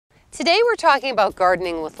Today we're talking about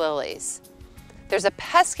gardening with lilies. There's a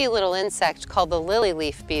pesky little insect called the lily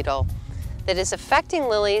leaf beetle that is affecting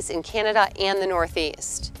lilies in Canada and the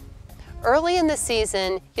Northeast. Early in the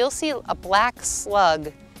season, you'll see a black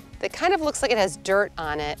slug that kind of looks like it has dirt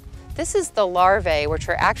on it. This is the larvae, which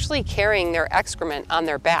are actually carrying their excrement on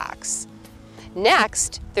their backs.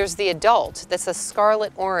 Next, there's the adult that's a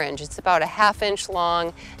scarlet orange. It's about a ½ inch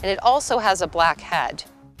long, and it also has a black head.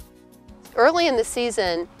 Early in the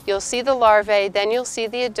season, you'll see the larvae, then you'll see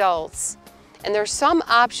the adults, and there's some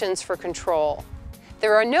options for control.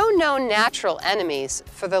 There are no known natural enemies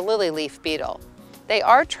for the lily leaf beetle. They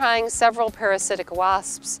are trying several parasitic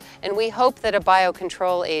wasps, and we hope that a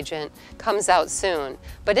biocontrol agent comes out soon.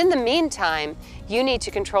 But in the meantime, you need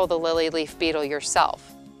to control the lily leaf beetle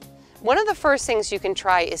yourself. One of the first things you can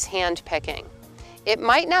try is hand picking. It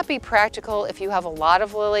might not be practical if you have a lot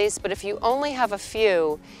of lilies, but if you only have a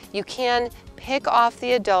few, you can pick off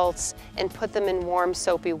the adults and put them in warm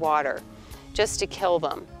soapy water just to kill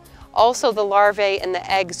them. Also, the larvae and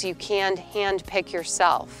the eggs you can hand pick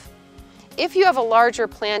yourself. If you have a larger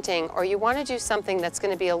planting or you want to do something that's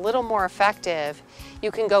going to be a little more effective,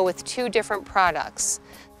 you can go with two different products.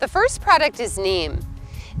 The first product is neem.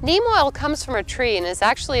 Neem oil comes from a tree and is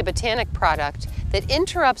actually a botanic product that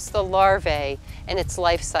interrupts the larvae and its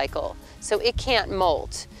life cycle, so it can't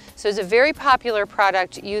molt. So it's a very popular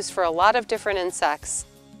product used for a lot of different insects.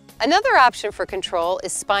 Another option for control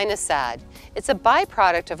is spinosad. It's a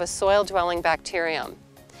byproduct of a soil-dwelling bacterium.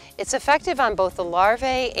 It's effective on both the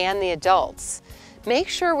larvae and the adults. Make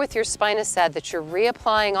sure with your spinosad that you're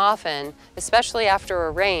reapplying often, especially after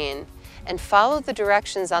a rain, and follow the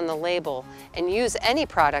directions on the label and use any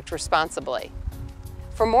product responsibly.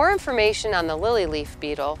 For more information on the lily leaf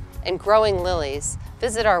beetle and growing lilies,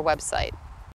 visit our website.